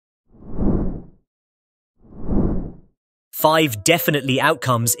5 definitely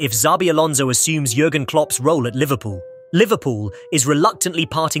outcomes if Xabi Alonso assumes Jürgen Klopp's role at Liverpool. Liverpool is reluctantly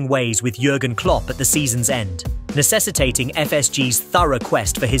parting ways with Jürgen Klopp at the season's end, necessitating FSG's thorough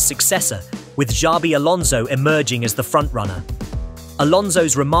quest for his successor, with Xabi Alonso emerging as the frontrunner.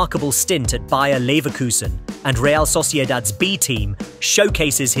 Alonso's remarkable stint at Bayer Leverkusen and Real Sociedad's B team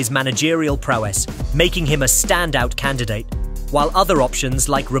showcases his managerial prowess, making him a standout candidate, while other options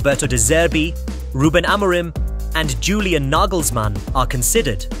like Roberto De Zerbi, Rúben Amorim, and Julian Nagelsmann are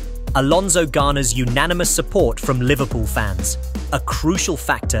considered. Alonso garners unanimous support from Liverpool fans, a crucial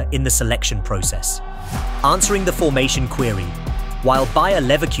factor in the selection process. Answering the formation query, while Bayer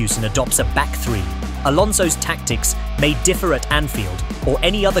Leverkusen adopts a back three, Alonso's tactics may differ at Anfield or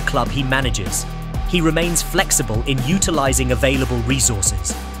any other club he manages. He remains flexible in utilising available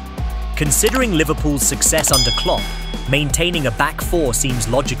resources. Considering Liverpool's success under Klopp, maintaining a back four seems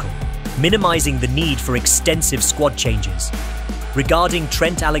logical, minimising the need for extensive squad changes. Regarding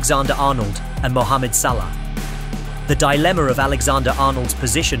Trent Alexander-Arnold and Mohamed Salah, the dilemma of Alexander-Arnold's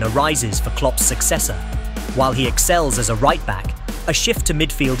position arises for Klopp's successor. While he excels as a right-back, a shift to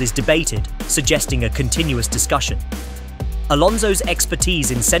midfield is debated, suggesting a continuous discussion. Alonso's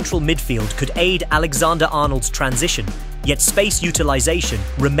expertise in central midfield could aid Alexander-Arnold's transition, yet space utilisation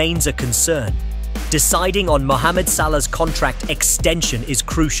remains a concern. Deciding on Mohamed Salah's contract extension is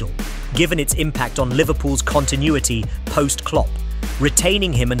crucial, given its impact on Liverpool's continuity post-Klopp.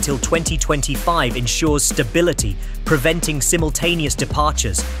 Retaining him until 2025 ensures stability, preventing simultaneous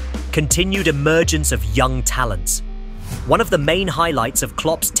departures, continued emergence of young talents. One of the main highlights of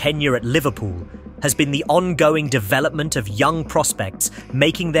Klopp's tenure at Liverpool has been the ongoing development of young prospects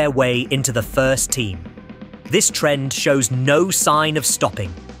making their way into the first team. This trend shows no sign of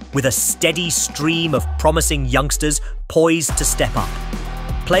stopping, with a steady stream of promising youngsters poised to step up.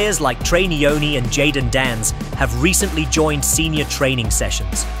 Players like Trey Nyoni and Jadon Danns have recently joined senior training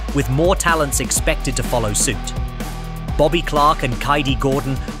sessions, with more talents expected to follow suit. Bobby Clark and Kaidi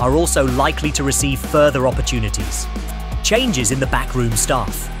Gordon are also likely to receive further opportunities. Changes in the backroom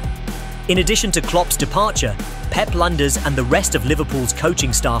staff. In addition to Klopp's departure, Pep Lijnders and the rest of Liverpool's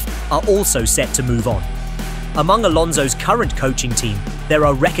coaching staff are also set to move on. Among Alonso's current coaching team, there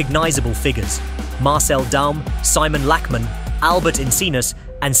are recognisable figures. Marcel Daum, Simon Lachmann, Albert Encinas,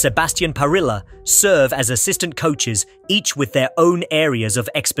 and Sebastian Parilla serve as assistant coaches, each with their own areas of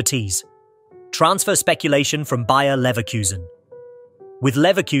expertise. Transfer speculation from Bayer Leverkusen. With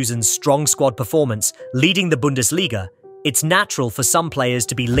Leverkusen's strong squad performance leading the Bundesliga, it's natural for some players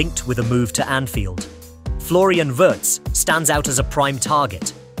to be linked with a move to Anfield. Florian Wirtz stands out as a prime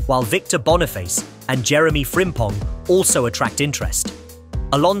target, while Victor Boniface and Jeremy Frimpong also attract interest.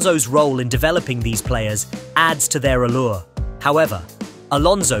 Alonso's role in developing these players adds to their allure. However,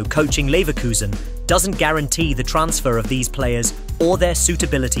 Alonso coaching Leverkusen doesn't guarantee the transfer of these players or their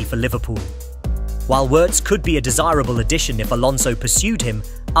suitability for Liverpool. While Wirtz could be a desirable addition if Alonso pursued him,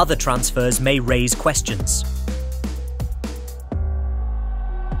 other transfers may raise questions.